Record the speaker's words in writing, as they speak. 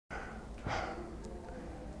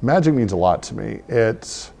Magic means a lot to me.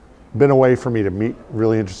 It's been a way for me to meet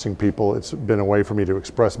really interesting people. It's been a way for me to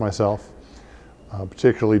express myself,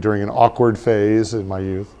 particularly during an awkward phase in my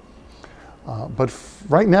youth. But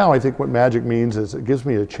right now, I think what magic means is it gives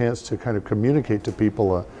me a chance to kind of communicate to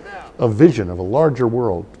people a vision of a larger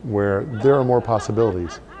world where there are more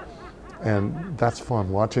possibilities. And that's fun.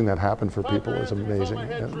 Watching that happen for people is amazing,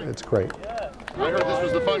 and it's great. I heard this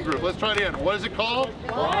was the fun group. Let's try it again. What is it called?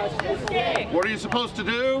 Watch the stick. What are you supposed to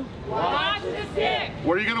do? Watch the stick.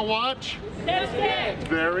 What are you going to watch? The stick.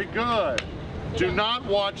 Very good. Do not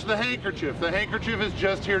watch the handkerchief. The handkerchief is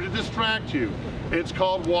just here to distract you. It's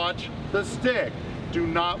called watch the stick. Do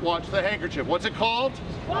not watch the handkerchief. What's it called?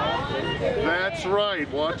 Watch the stick. That's right.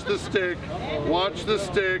 Watch the stick. Watch the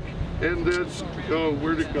stick. And this, oh,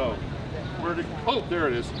 where'd it go? Oh, there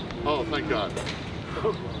it is. Oh, thank God.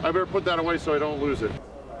 I better put that away so I don't lose it.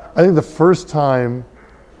 I think the first time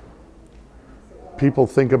people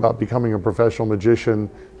think about becoming a professional magician,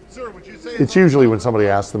 Sir, would you say it's usually when somebody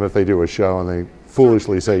asks them if they do a show and they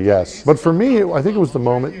foolishly say yes. But for me, I think it was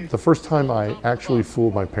the first time I actually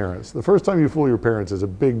fooled my parents. The first time you fool your parents is a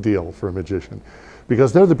big deal for a magician,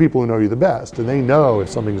 because they're the people who know you the best, and they know if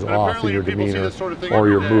something's off in your demeanor or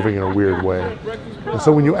you're moving in a weird way. And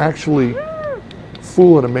so when you actually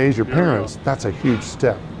fool and amaze your parents, that's a huge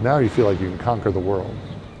step. Now you feel like you can conquer the world.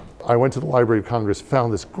 I went to the Library of Congress,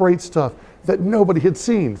 found this great stuff that nobody had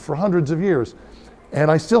seen for hundreds of years. And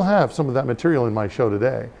I still have some of that material in my show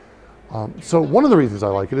today. So one of the reasons I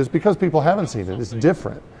like it is because people haven't seen it. It's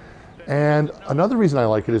different. And another reason I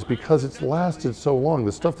like it is because it's lasted so long.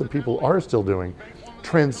 The stuff that people are still doing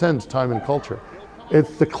transcends time and culture.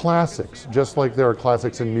 It's the classics, just like there are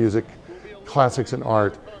classics in music, classics in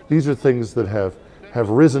art. These are things that have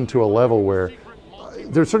risen to a level where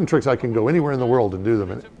there are certain tricks I can go anywhere in the world and do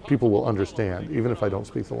them, and people will understand, even if I don't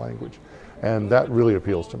speak the language. And that really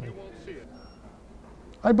appeals to me.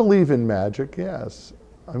 I believe in magic, yes.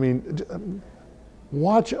 I mean,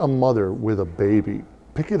 watch a mother with a baby.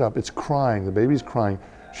 Pick it up, it's crying, the baby's crying.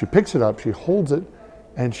 She picks it up, she holds it,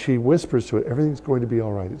 and she whispers to it, everything's going to be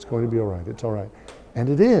all right, it's going to be all right, it's all right. And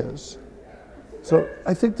it is. So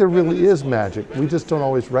I think there really is magic. We just don't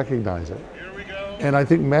always recognize it. And I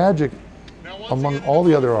think magic, among all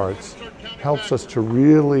the other arts, helps us to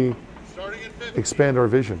really expand our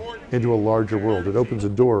vision into a larger world. It opens a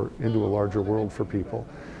door into a larger world for people.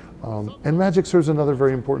 And magic serves another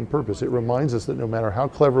very important purpose. It reminds us that no matter how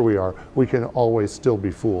clever we are, we can always still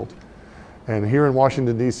be fooled. And here in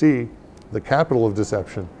Washington, D.C., the capital of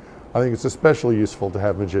deception, I think it's especially useful to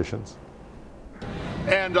have magicians.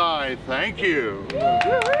 And I thank you.